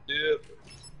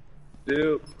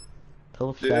 Dude.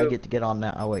 Tell Dude. Faggot to get on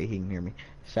now. Oh wait, he can hear me.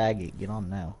 Faggot, get on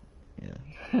now.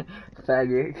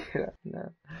 Faggot.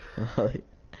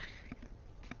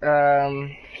 No.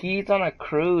 He's on a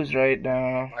cruise right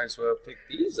now. Might as well pick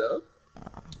these up.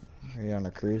 You're on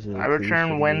a cruise. I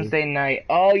return Wednesday night.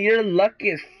 Oh, you're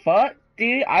lucky as fuck,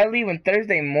 dude. I leave on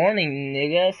Thursday morning,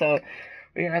 nigga. So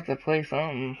we're gonna have to play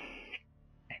something.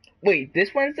 Wait,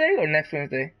 this Wednesday or next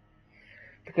Wednesday?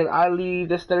 Because I leave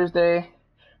this Thursday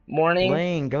morning.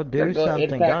 Lane, go do Gotta go something.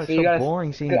 Impact, God, so it's you so gotta-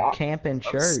 boring seeing you camp in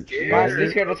church. scared. My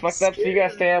sleep schedule's fucked up, so you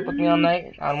gotta stay up with me all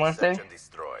night on Wednesday. Search and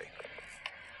destroy.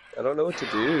 I don't know what to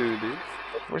do, dude.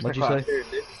 Where's What'd the you class? say?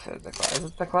 Is it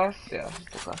the class? Yeah, it's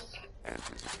the class.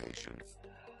 Anticipation.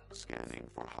 Scanning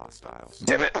for hostiles.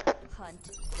 Damn it! Hunt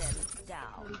them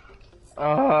down. He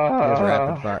has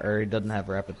rapid Oh, fire, or he doesn't have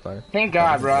rapid fire. thank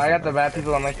God, bro. I got the bad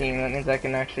people on my team. That means I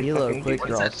can actually Hilo fucking quick What's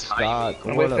draw that stock.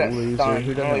 timing? What Where's a that loser. stun?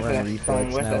 Who No, doesn't where's run that reflex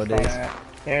stun? Where's that nowadays? stun at?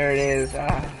 There it is.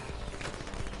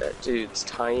 That dude's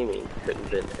timing couldn't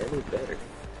have been any better.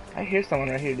 I hear someone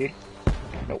right here, dude.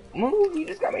 No, move! You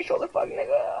just got me shoulder fuck,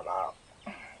 nigga. I'm out.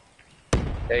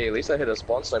 Hey, at least I hit a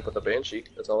spawn snipe with a banshee.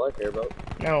 That's all I care about.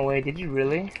 No way, did you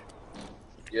really?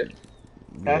 Yeah.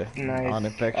 That's nice. On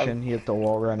infection, he hit the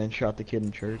wall run and shot the kid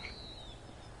in church.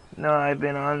 No, I've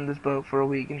been on this boat for a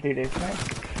week and 3 days.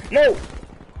 No!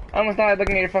 I almost died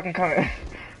looking at your fucking comment.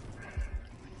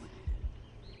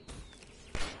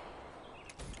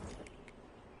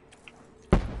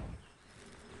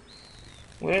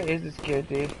 Where is this kid,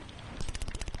 dude?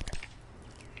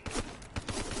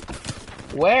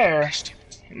 Where?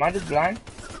 Am I just blind?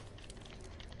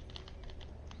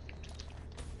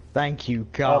 Thank you,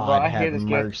 bro, God, I hear have this kid.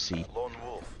 mercy. Lone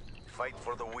Wolf. Fight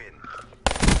for the win.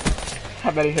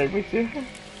 I bet he heard me too.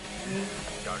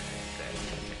 Charge set.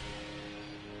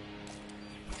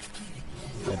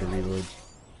 Had to reload.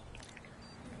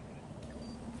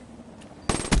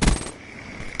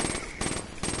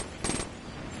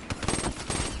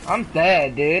 I'm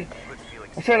dead, dude. Good feeling.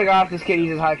 I swear to God, if this kid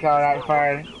uses high caliber rapid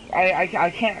fire, I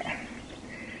can't. I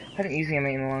haven't used him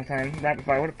in a long time. Rapid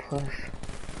fire, what a puss.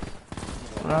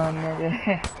 Run,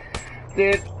 nigga.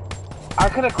 Dude, I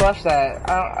could have clutched that.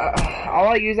 All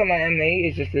I use on my M8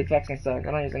 is just reflex and stock.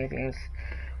 I don't use anything else.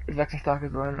 Reflex and stock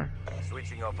is one.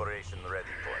 Switching operation ready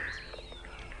point.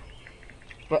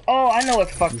 But oh, I know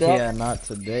what's fucked up. Yeah, not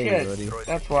today, Shit. buddy.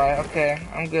 That's why. Okay,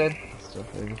 I'm good. Still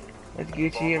heavy. It's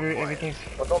Gucci. Everything's.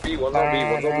 One's on B, one's on B,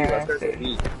 one's on B. Left there's a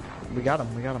B. We got him,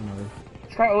 already.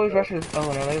 This guy always rushes.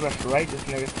 Oh no, they rush right. This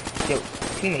nigga. Yo,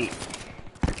 teammate.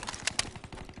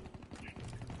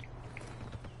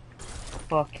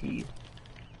 Fuck you.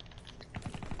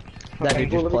 That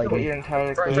dude just played Put me. your entire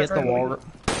He clip. hit the wall.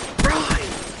 Brian!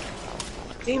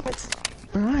 Damn it.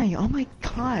 Brian, oh my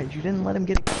god, you didn't let him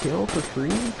get a kill for free?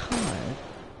 God.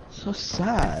 So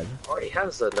sad. Already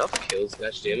has enough kills,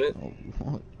 gosh damn it. Oh,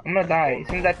 what? I'm gonna die. As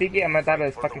soon as I peek it, I'm gonna die to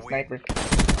this fucking sniper.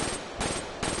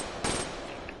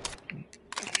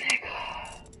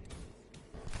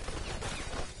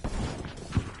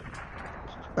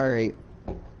 Alright.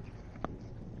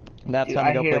 That's Dude, time to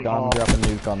I go hear play them all. Dom drop a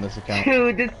nuke on this account.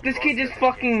 Dude, this kid just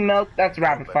fucking melt. That's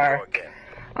rapid fire.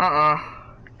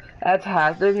 That's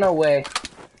hack. There's no way.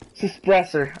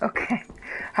 Suppressor. Okay.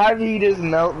 How did he just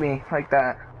melt me like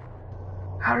that?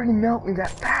 How did he melt me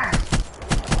that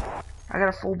fast? I got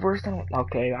a full burst on.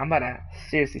 Okay, I'm about to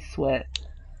seriously sweat.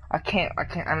 I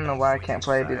don't know why I can't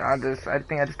play, dude. I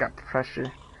think I just got pressure.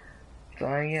 So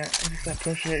yeah, I just got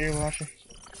pressure that you're watching.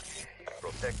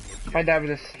 If I die with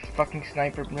this fucking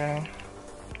sniper, bro.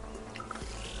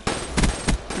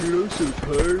 Dude, I'm so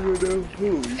tired right now.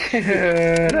 Holy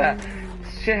That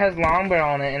shit has long barrel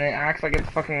on it, and it acts like it's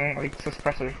fucking like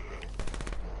suppressor.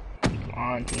 Come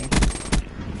on, team.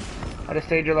 I just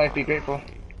saved your life. Be grateful.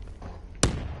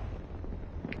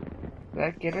 Did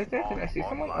I get right there? Did I see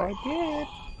someone? Oh, I did.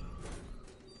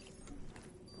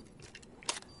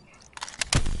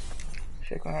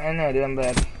 Shit, I know, dude. I'm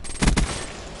bad.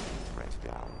 Right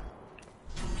down.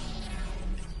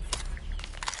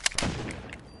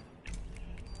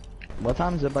 What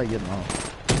time is everybody getting off?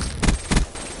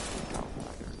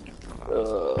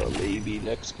 Maybe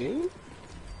next game?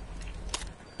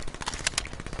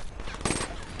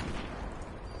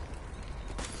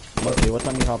 Okay, what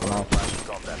time you hopping off?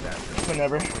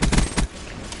 Whenever.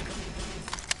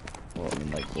 Well, I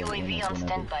mean, like, UAV on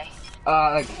standby.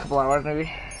 Like a couple hours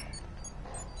maybe.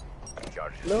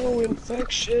 No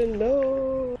infection,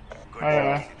 no! I don't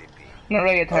know. Not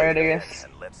really get tired, I guess.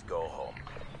 And let's go home.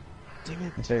 Damn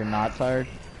it. So you're not tired?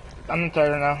 I'm not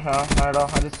tired now. No, not at all.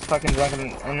 I just fucking drank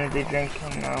an energy drink,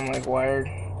 and now I'm like wired.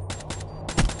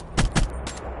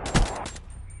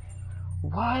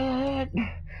 Wyatt!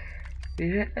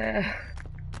 Yeah.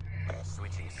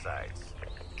 Switching sides.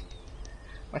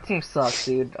 My team sucks,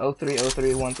 dude. 0-3,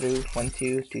 0-3, 1-3,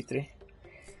 1-2, 2-3.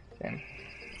 Damn.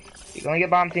 You gonna get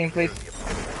bomb team, please?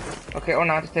 Okay, or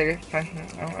not, just take it. Fine.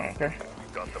 I don't care.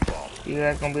 Got the ball. You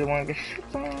guys gonna be the one to get shit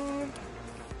on.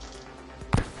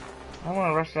 I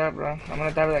wanna rush that, bro. I'm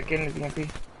gonna die with that kid in the DMP.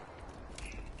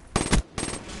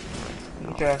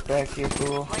 Get your ass back here,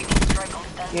 fool.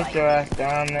 Get your ass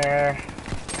down there.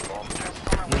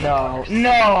 No.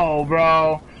 No,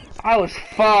 bro. I was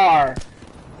far.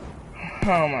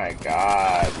 Oh my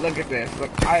god. Look at this.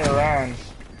 Look, I ran.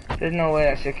 There's no way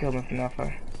that shit killed me from that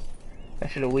far. That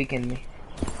should have weakened me.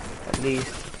 At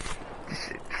least. This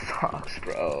shit sucks,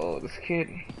 bro. This kid.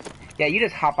 Yeah, you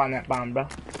just hop on that bomb, bro.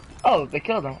 Oh, they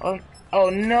killed him. Oh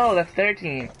no, that's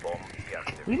 13. Bomb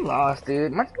captured. We lost,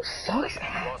 dude. My team sucks.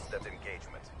 Lost that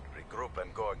engagement. Regroup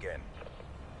and go again.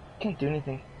 Can't do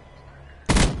anything.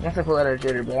 You have to pull out of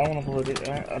jitter, but I don't want to pull it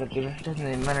out of jitter. It doesn't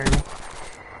even matter to me.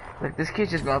 Like, this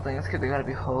kid's just melting. This kid, they gotta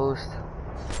be host.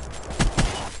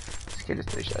 This kid is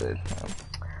pretty shredded.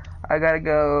 I gotta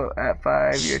go at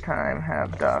 5 your time,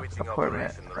 have doc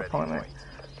appointment.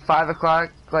 5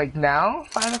 o'clock? Like now?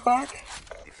 5 o'clock?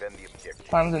 Defend the objective.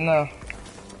 Time's it now?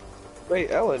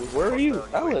 Wait, Alan, where are you?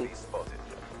 Alan!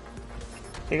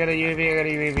 Take out a UAV, I got a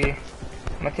UAV.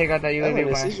 I'm gonna take out that UAV Alan, it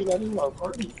one. says you're not in my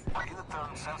party.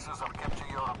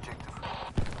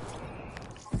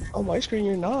 On my screen,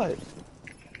 you're not.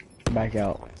 Back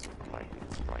out.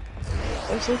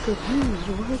 I'm so confused.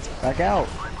 What? Back out.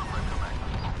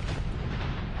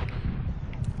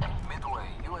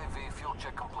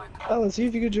 Alan, see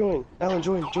if you could join. Alan,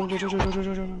 join. Join. Nice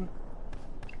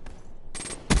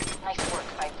work,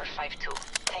 Viper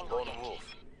 5-2. Tango Yankee.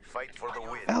 Fight for the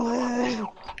win. Alan!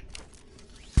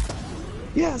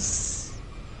 Yes!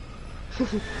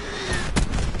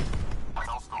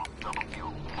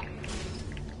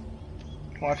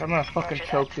 Watch, I'm gonna fucking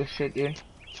choke this shit, dude.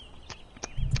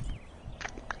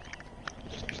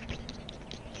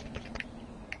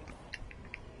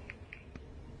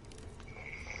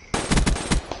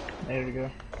 There we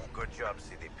go. Good job,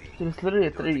 CDP. Dude, it's literally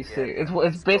a 3v6.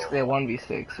 It's basically a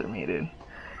 1v6 for me, dude.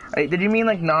 Wait, did you mean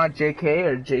like not JK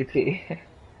or JP?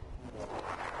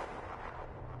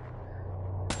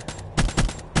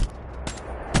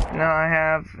 No, I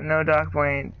have no dock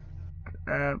point.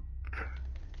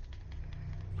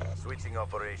 Switching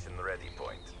operation ready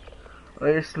point. Oh,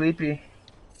 you're sleepy.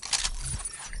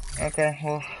 Okay,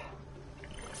 well,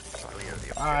 Clear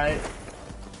the alright.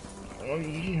 Well,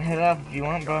 you can head up if you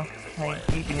want, bro. Like,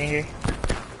 you can hear.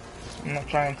 I'm not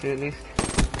trying to, at least.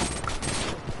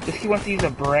 he wants to use a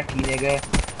brekkie, nigga.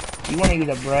 You want to use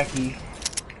a brekkie.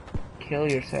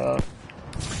 Kill yourself.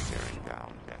 Tearing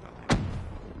down Beverly.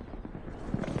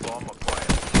 Bomb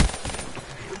acquired.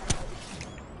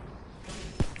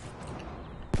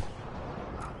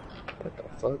 What the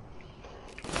fuck?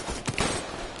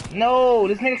 No,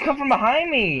 this nigga come from behind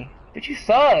me. Bitch, you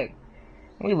suck.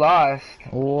 We lost.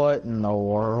 What in the The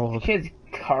world? kid's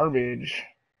garbage.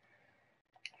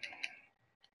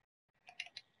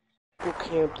 Who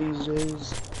camp these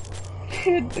days?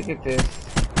 Dude, look at this.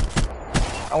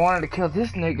 I wanted to kill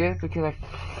this nigga because I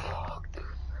fuck.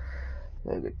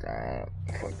 Look at that.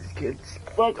 Fuck these kids.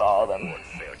 Fuck all of them.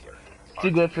 Failure.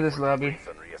 Too good for this lobby.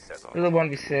 On reassessment. This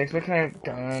is a 1v6. What can I have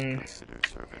done? Consider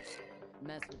service.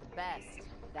 Mess with the best,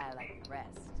 die like the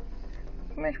rest.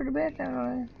 Match for the best.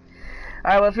 Alright,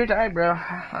 well, if you're tired, bro,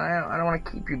 I don't want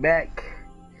to keep you back.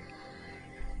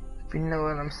 If you know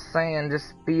what I'm saying,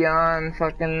 just be on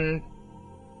fucking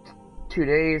 2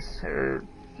 days, or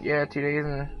yeah, 2 days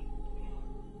and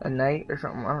a night or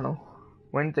something. I don't know.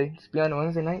 Wednesday, just be on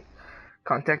Wednesday night.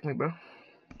 Contact me, bro.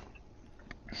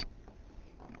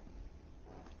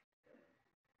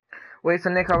 Wait, so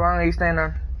Nick, how long are you staying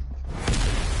on?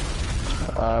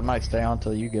 I might stay on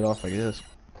till you get off, I guess.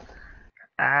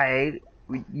 Alright,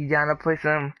 you down to play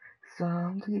some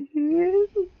to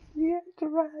you, to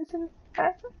rise and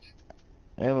ash?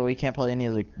 Yeah, but we can't play any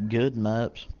of the good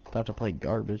maps. I have to play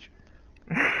garbage.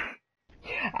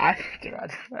 I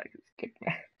just kick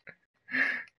back.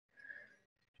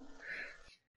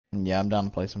 Yeah, I'm down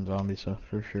to play some zombie stuff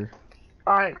for sure.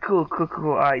 Alright, cool.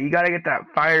 Alright, you gotta get that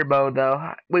fire bow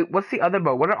though. Wait, what's the other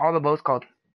bow? What are all the bows called?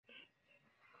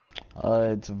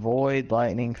 It's Void,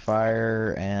 Lightning,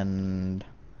 Fire, and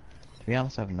to be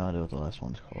honest, I have no idea what the last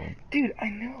one's called. Dude, I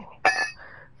know.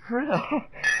 For real.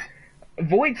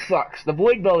 Void sucks. The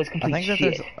Void bow is I complete think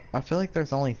that shit. I feel like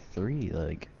there's only 3.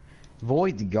 Like,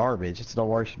 Void's garbage. It's the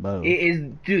worst bow. It is,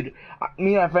 dude.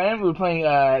 Me and my friend, we were playing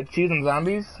Choosing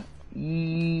Zombies.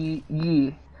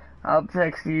 Yeah. I'll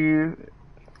text you.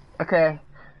 Okay.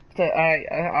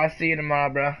 Alright, I'll see you tomorrow,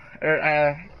 bro.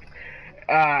 Or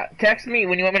text me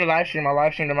when you want me to live stream. I'll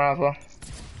live stream tomorrow as well.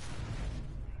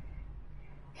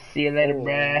 See you later,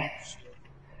 bruh.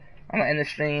 I'm gonna end the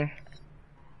stream.